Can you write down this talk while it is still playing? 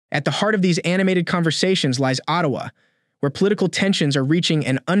At the heart of these animated conversations lies Ottawa, where political tensions are reaching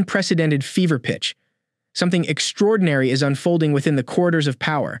an unprecedented fever pitch. Something extraordinary is unfolding within the corridors of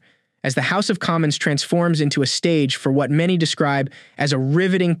power, as the House of Commons transforms into a stage for what many describe as a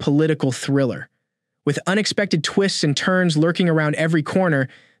riveting political thriller. With unexpected twists and turns lurking around every corner,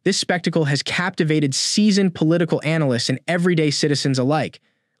 this spectacle has captivated seasoned political analysts and everyday citizens alike,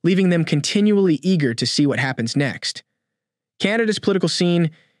 leaving them continually eager to see what happens next. Canada's political scene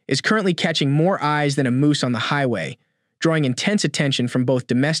is currently catching more eyes than a moose on the highway, drawing intense attention from both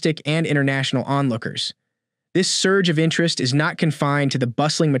domestic and international onlookers. This surge of interest is not confined to the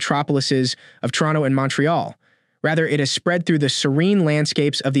bustling metropolises of Toronto and Montreal. Rather, it has spread through the serene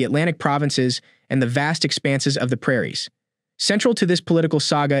landscapes of the Atlantic provinces and the vast expanses of the prairies. Central to this political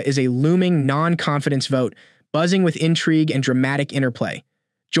saga is a looming non-confidence vote, buzzing with intrigue and dramatic interplay.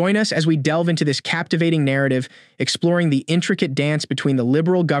 Join us as we delve into this captivating narrative, exploring the intricate dance between the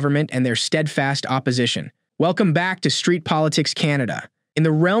Liberal government and their steadfast opposition. Welcome back to Street Politics Canada. In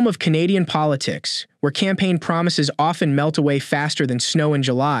the realm of Canadian politics, where campaign promises often melt away faster than snow in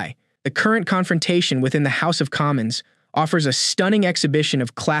July, the current confrontation within the House of Commons offers a stunning exhibition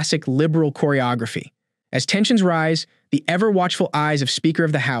of classic Liberal choreography. As tensions rise, the ever-watchful eyes of Speaker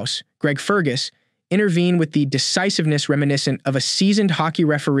of the House, Greg Fergus, intervene with the decisiveness reminiscent of a seasoned hockey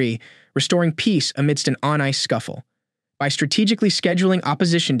referee restoring peace amidst an on-ice scuffle. By strategically scheduling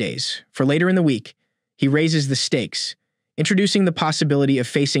opposition days for later in the week, he raises the stakes, introducing the possibility of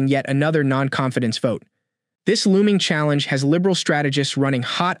facing yet another non-confidence vote. This looming challenge has Liberal strategists running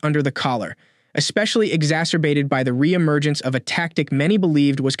hot under the collar, especially exacerbated by the re-emergence of a tactic many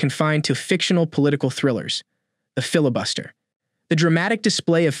believed was confined to fictional political thrillers: the filibuster. The dramatic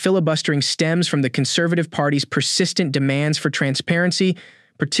display of filibustering stems from the Conservative Party's persistent demands for transparency,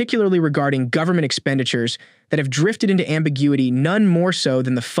 particularly regarding government expenditures that have drifted into ambiguity none more so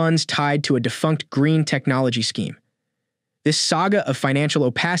than the funds tied to a defunct green technology scheme. This saga of financial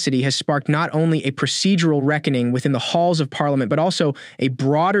opacity has sparked not only a procedural reckoning within the halls of Parliament, but also a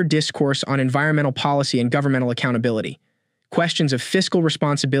broader discourse on environmental policy and governmental accountability. Questions of fiscal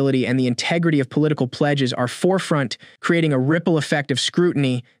responsibility and the integrity of political pledges are forefront, creating a ripple effect of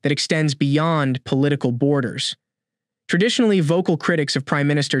scrutiny that extends beyond political borders. Traditionally vocal critics of Prime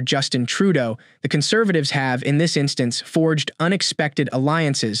Minister Justin Trudeau, the Conservatives have, in this instance, forged unexpected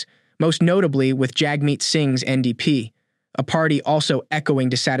alliances, most notably with Jagmeet Singh's NDP, a party also echoing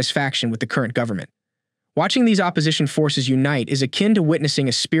dissatisfaction with the current government. Watching these opposition forces unite is akin to witnessing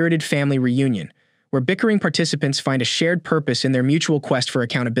a spirited family reunion, where bickering participants find a shared purpose in their mutual quest for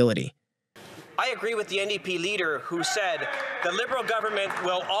accountability. I agree with the NDP leader who said the Liberal government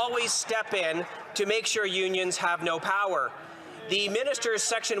will always step in to make sure unions have no power. The minister's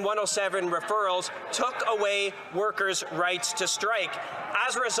Section 107 referrals took away workers' rights to strike.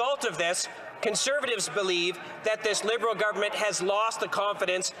 As a result of this, Conservatives believe that this Liberal government has lost the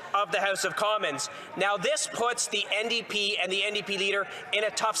confidence of the House of Commons. Now, this puts the NDP and the NDP leader in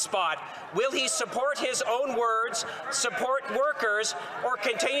a tough spot. Will he support his own words, support workers, or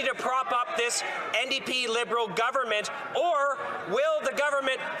continue to prop up this NDP Liberal government, or will the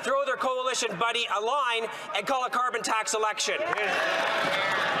government throw their coalition buddy a line and call a carbon tax election?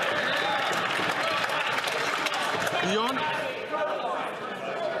 Leon?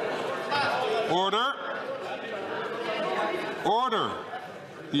 Order. Order.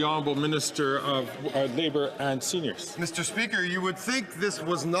 The Honourable Minister of Labour and Seniors. Mr. Speaker, you would think this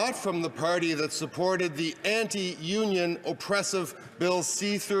was not from the party that supported the anti-union oppressive Bill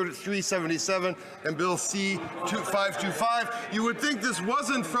C-377 and Bill C-525. You would think this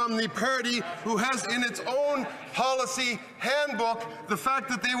wasn't from the party who has in its own policy handbook the fact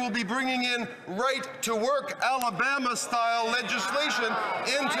that they will be bringing in right-to-work Alabama-style legislation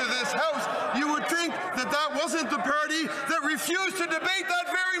into this House. You would think that that wasn't the party that refused to debate that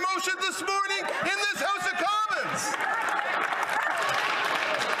very motion this morning in this House of Commons.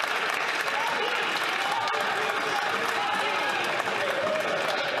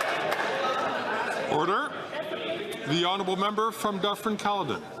 Order. The Honourable Member from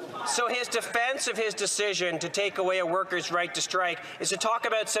Dufferin-Caledon. So his defense of his decision to take away a worker's right to strike is to talk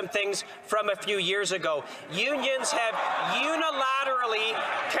about some things from a few years ago. Unions have unilaterally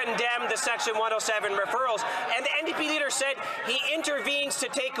condemned the Section 107 referrals, and the NDP leader said he intervenes to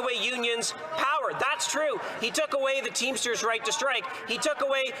take away unions' power. That's true. He took away the Teamsters' right to strike. He took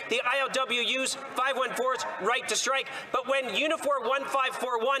away the ILWU's 514's right to strike. But when Unifor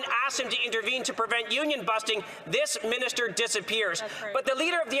 1541 asked him to intervene to prevent union busting, this minister disappears. But the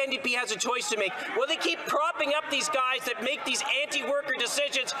leader of the NDP has a choice to make. Will they keep propping up these guys that make these anti-worker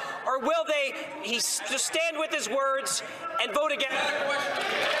decisions, or will he just stand with his words and vote against?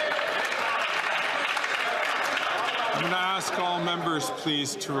 I'm going to ask all members,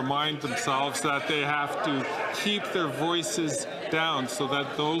 please, to remind themselves that they have to keep their voices down so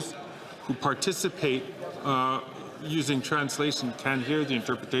that those who participate using translation can hear the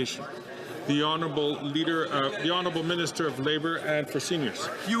interpretation. The Honourable Minister of Labour and for Seniors.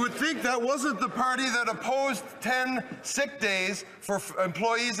 You would think that wasn't the party that opposed 10 sick days for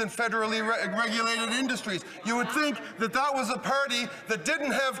employees in federally regulated industries. You would think that that was a party that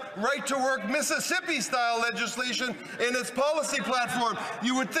didn't have right-to-work Mississippi-style legislation in its policy platform.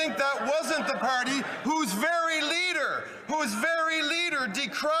 You would think that wasn't the party whose very leader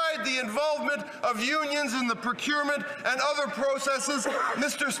decried the involvement of unions in the procurement and other processes.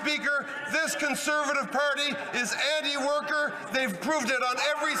 Mr. Speaker, this Conservative Party is anti-worker. They've proved it on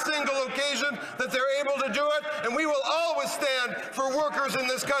every single occasion that they're able to do it, and we will always stand for workers in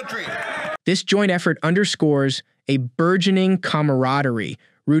this country. This joint effort underscores a burgeoning camaraderie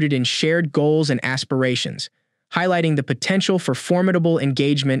rooted in shared goals and aspirations, highlighting the potential for formidable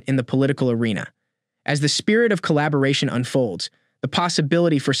engagement in the political arena. As the spirit of collaboration unfolds, the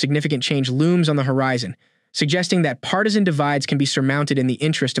possibility for significant change looms on the horizon, suggesting that partisan divides can be surmounted in the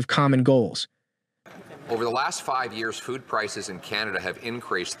interest of common goals. Over the last 5 years, food prices in Canada have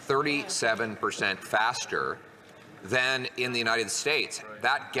increased 37% faster than in the United States.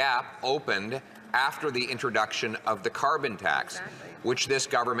 That gap opened after the introduction of the carbon tax, which this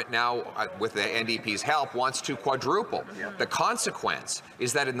government now, with the NDP's help, wants to quadruple. The consequence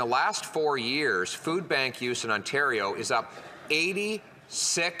is that in the last 4 years, food bank use in Ontario is up 86%,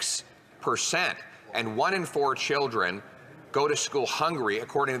 and 1 in 4 children go to school hungry,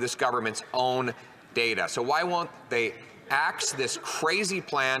 according to this government's own data. So why won't they axe this crazy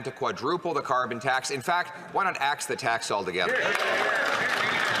plan to quadruple the carbon tax? In fact, why not axe the tax altogether?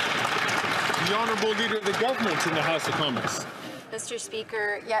 The Honourable Leader of the Government in the House of Commons. Mr.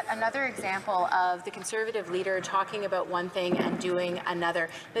 Speaker, yet another example of the Conservative leader talking about one thing and doing another.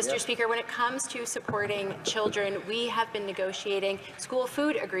 Mr. Speaker, when it comes to supporting children, we have been negotiating school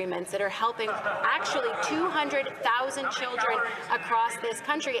food agreements that are helping actually 200,000 children across this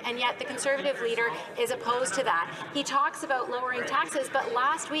country, and yet the Conservative leader is opposed to that. He talks about lowering taxes, but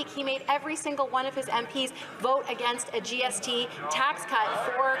last week he made every single one of his MPs vote against a GST tax cut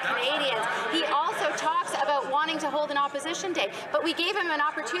for Canadians. He also talks about wanting to hold an opposition day. But we gave him an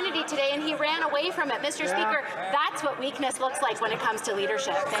opportunity today and he ran away from it. Mr. Speaker, that's what weakness looks like when it comes to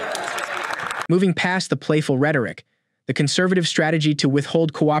leadership. Thank you, Mr. Speaker. Moving past the playful rhetoric, the Conservative strategy to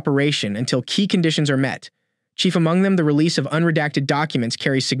withhold cooperation until key conditions are met, chief among them the release of unredacted documents,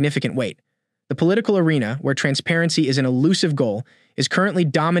 carries significant weight. The political arena, where transparency is an elusive goal, is currently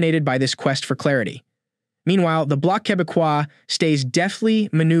dominated by this quest for clarity. Meanwhile, the Bloc Québécois stays deftly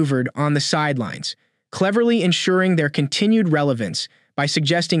maneuvered on the sidelines, cleverly ensuring their continued relevance by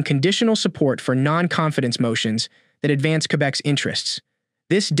suggesting conditional support for non-confidence motions that advance Quebec's interests.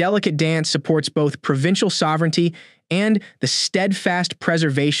 This delicate dance supports both provincial sovereignty and the steadfast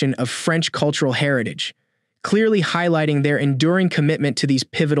preservation of French cultural heritage, clearly highlighting their enduring commitment to these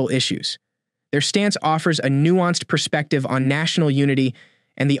pivotal issues. Their stance offers a nuanced perspective on national unity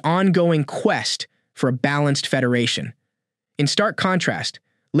and the ongoing quest for a balanced federation. In stark contrast,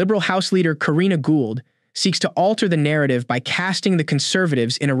 Liberal House Leader Karina Gould seeks to alter the narrative by casting the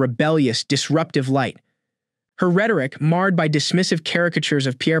Conservatives in a rebellious, disruptive light. Her rhetoric, marred by dismissive caricatures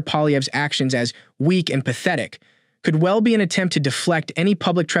of Pierre Poilievre's actions as weak and pathetic, could well be an attempt to deflect any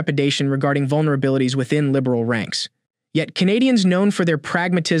public trepidation regarding vulnerabilities within Liberal ranks. Yet Canadians known for their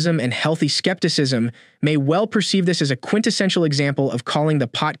pragmatism and healthy skepticism may well perceive this as a quintessential example of calling the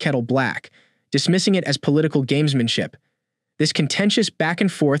pot kettle black, dismissing it as political gamesmanship. This contentious back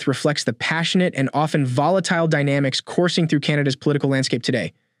and forth reflects the passionate and often volatile dynamics coursing through Canada's political landscape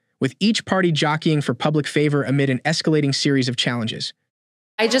today, with each party jockeying for public favor amid an escalating series of challenges.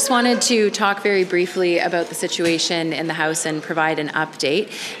 I just wanted to talk very briefly about the situation in the House and provide an update.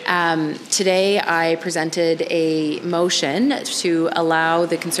 Today, I presented a motion to allow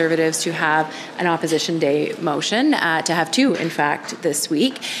the Conservatives to have an Opposition Day motion, to have two, in fact, this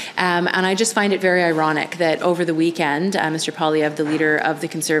week. And I just find it very ironic that over the weekend, Mr. Poilievre, the leader of the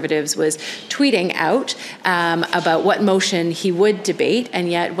Conservatives, was tweeting out about what motion he would debate, and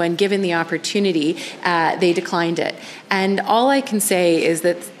yet when given the opportunity, they declined it. And all I can say is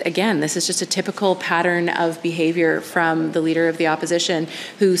that, again, this is just a typical pattern of behavior from the leader of the opposition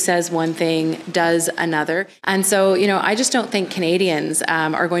who says one thing, does another. And so, I just don't think Canadians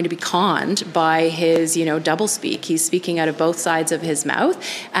are going to be conned by his, doublespeak. He's speaking out of both sides of his mouth.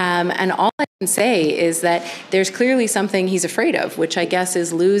 And all I can say is that there's clearly something he's afraid of, which I guess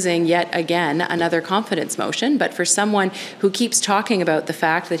is losing yet again another confidence motion. But for someone who keeps talking about the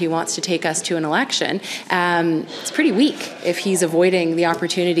fact that he wants to take us to an election, it's pretty weak if he's avoiding the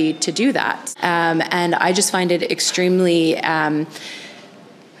opportunity to do that. And I just find it extremely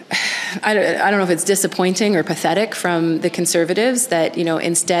I don't know if it's disappointing or pathetic from the Conservatives that,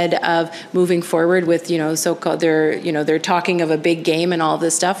 instead of moving forward with, so-called, they're talking of a big game and all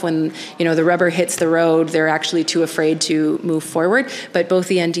this stuff. When, the rubber hits the road, they're actually too afraid to move forward. But both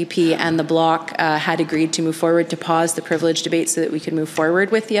the NDP and the Bloc had agreed to move forward to pause the privilege debate so that we could move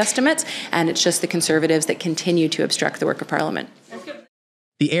forward with the estimates. And it's just the Conservatives that continue to obstruct the work of Parliament.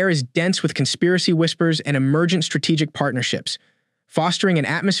 The air is dense with conspiracy whispers and emergent strategic partnerships, fostering an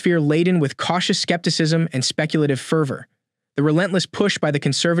atmosphere laden with cautious skepticism and speculative fervor. The relentless push by the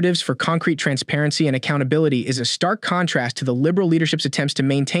Conservatives for concrete transparency and accountability is a stark contrast to the Liberal leadership's attempts to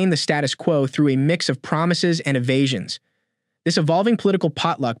maintain the status quo through a mix of promises and evasions. This evolving political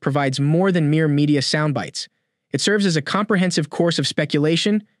potluck provides more than mere media soundbites. It serves as a comprehensive course of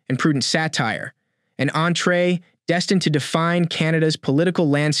speculation and prudent satire, an entree destined to define Canada's political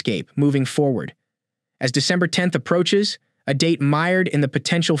landscape moving forward. As December 10th approaches, a date mired in the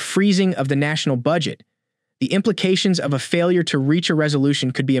potential freezing of the national budget, the implications of a failure to reach a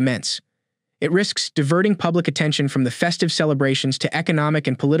resolution could be immense. It risks diverting public attention from the festive celebrations to economic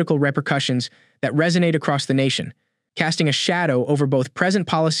and political repercussions that resonate across the nation, casting a shadow over both present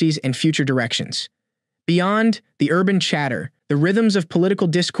policies and future directions. Beyond the urban chatter, the rhythms of political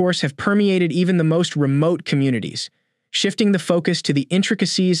discourse have permeated even the most remote communities, shifting the focus to the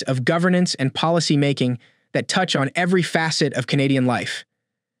intricacies of governance and policy-making that touch on every facet of Canadian life.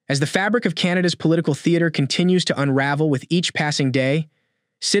 As the fabric of Canada's political theater continues to unravel with each passing day,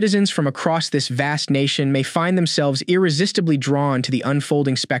 citizens from across this vast nation may find themselves irresistibly drawn to the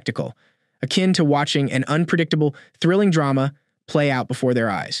unfolding spectacle, akin to watching an unpredictable, thrilling drama play out before their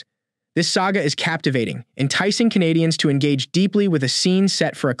eyes. This saga is captivating, enticing Canadians to engage deeply with a scene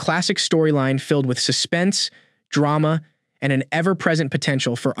set for a classic storyline filled with suspense, drama, and an ever-present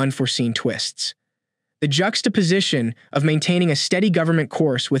potential for unforeseen twists. The juxtaposition of maintaining a steady government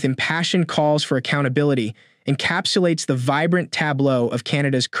course with impassioned calls for accountability encapsulates the vibrant tableau of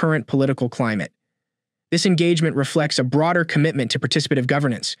Canada's current political climate. This engagement reflects a broader commitment to participative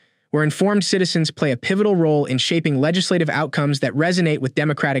governance, where informed citizens play a pivotal role in shaping legislative outcomes that resonate with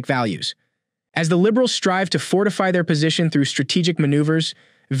democratic values. As the Liberals strive to fortify their position through strategic maneuvers,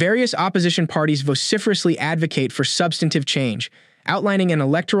 various opposition parties vociferously advocate for substantive change, outlining an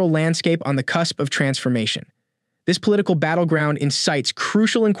electoral landscape on the cusp of transformation. This political battleground incites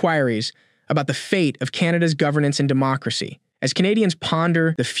crucial inquiries about the fate of Canada's governance and democracy. As Canadians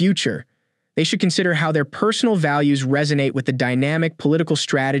ponder the future, they should consider how their personal values resonate with the dynamic political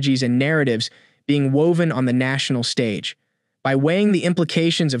strategies and narratives being woven on the national stage. By weighing the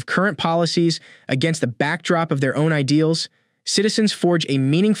implications of current policies against the backdrop of their own ideals, citizens forge a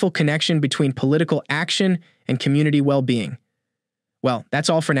meaningful connection between political action and community well-being. Well, that's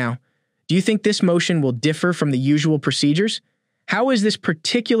all for now. Do you think this motion will differ from the usual procedures? How is this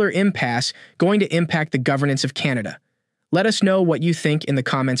particular impasse going to impact the governance of Canada? Let us know what you think in the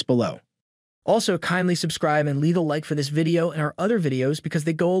comments below. Also, kindly subscribe and leave a like for this video and our other videos because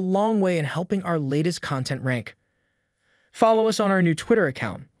they go a long way in helping our latest content rank. Follow us on our new Twitter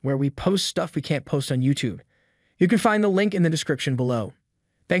account, where we post stuff we can't post on YouTube. You can find the link in the description below.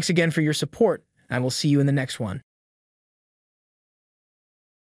 Thanks again for your support, and I will see you in the next one.